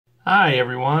Hi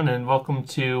everyone, and welcome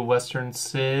to Western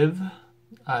Civ,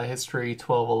 History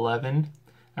 1211.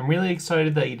 I'm really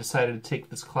excited that you decided to take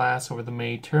this class over the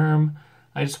May term.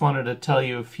 I just wanted to tell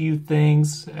you a few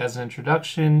things as an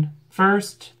introduction.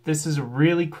 First, this is a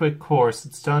really quick course.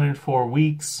 It's done in 4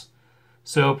 weeks,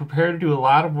 so prepare to do a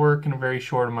lot of work in a very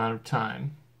short amount of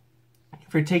time.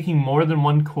 If you're taking more than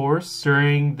one course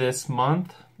during this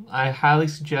month, I highly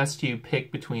suggest you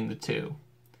pick between the two.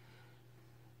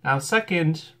 Now,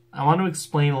 second, I want to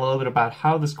explain a little bit about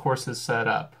how this course is set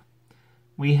up.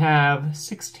 We have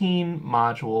 16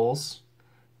 modules,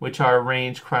 which are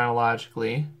arranged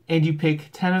chronologically, and you pick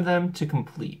 10 of them to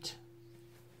complete.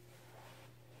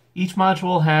 Each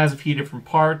module has a few different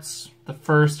parts. The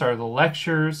first are the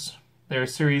lectures. They're a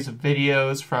series of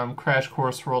videos from Crash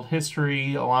Course World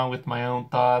History, along with my own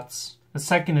thoughts. The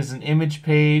second is an image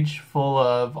page full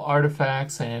of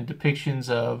artifacts and depictions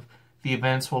of the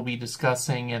events we'll be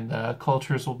discussing and the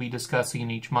cultures we'll be discussing in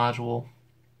each module.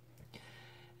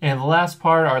 And the last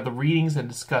part are the readings and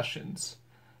discussions.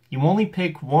 You only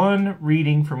pick one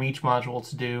reading from each module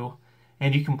to do,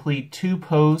 and you complete 2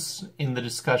 posts in the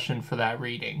discussion for that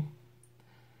reading.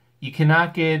 You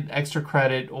cannot get extra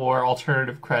credit or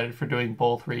alternative credit for doing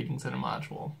both readings in a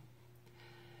module.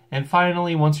 And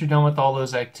finally, once you're done with all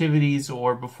those activities,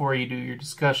 or before you do your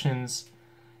discussions,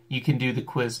 you can do the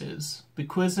quizzes. The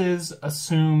quizzes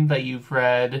assume that you've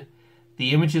read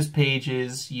the images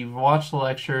pages, you've watched the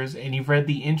lectures, and you've read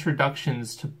the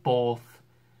introductions to both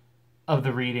of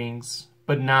the readings,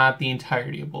 but not the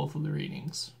entirety of both of the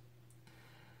readings.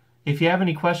 If you have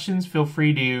any questions, feel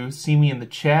free to see me in the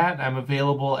chat. I'm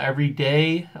available every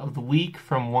day of the week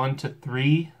from 1 to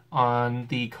 3 on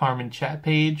the Carmen chat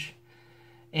page.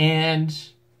 And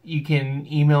you can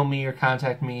email me or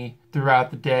contact me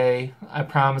throughout the day. I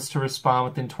promise to respond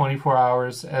within 24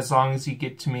 hours as long as you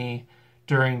get to me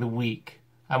during the week.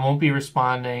 I won't be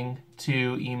responding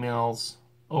to emails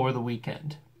over the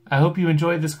weekend. I hope you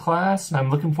enjoyed this class, and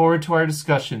I'm looking forward to our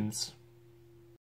discussions.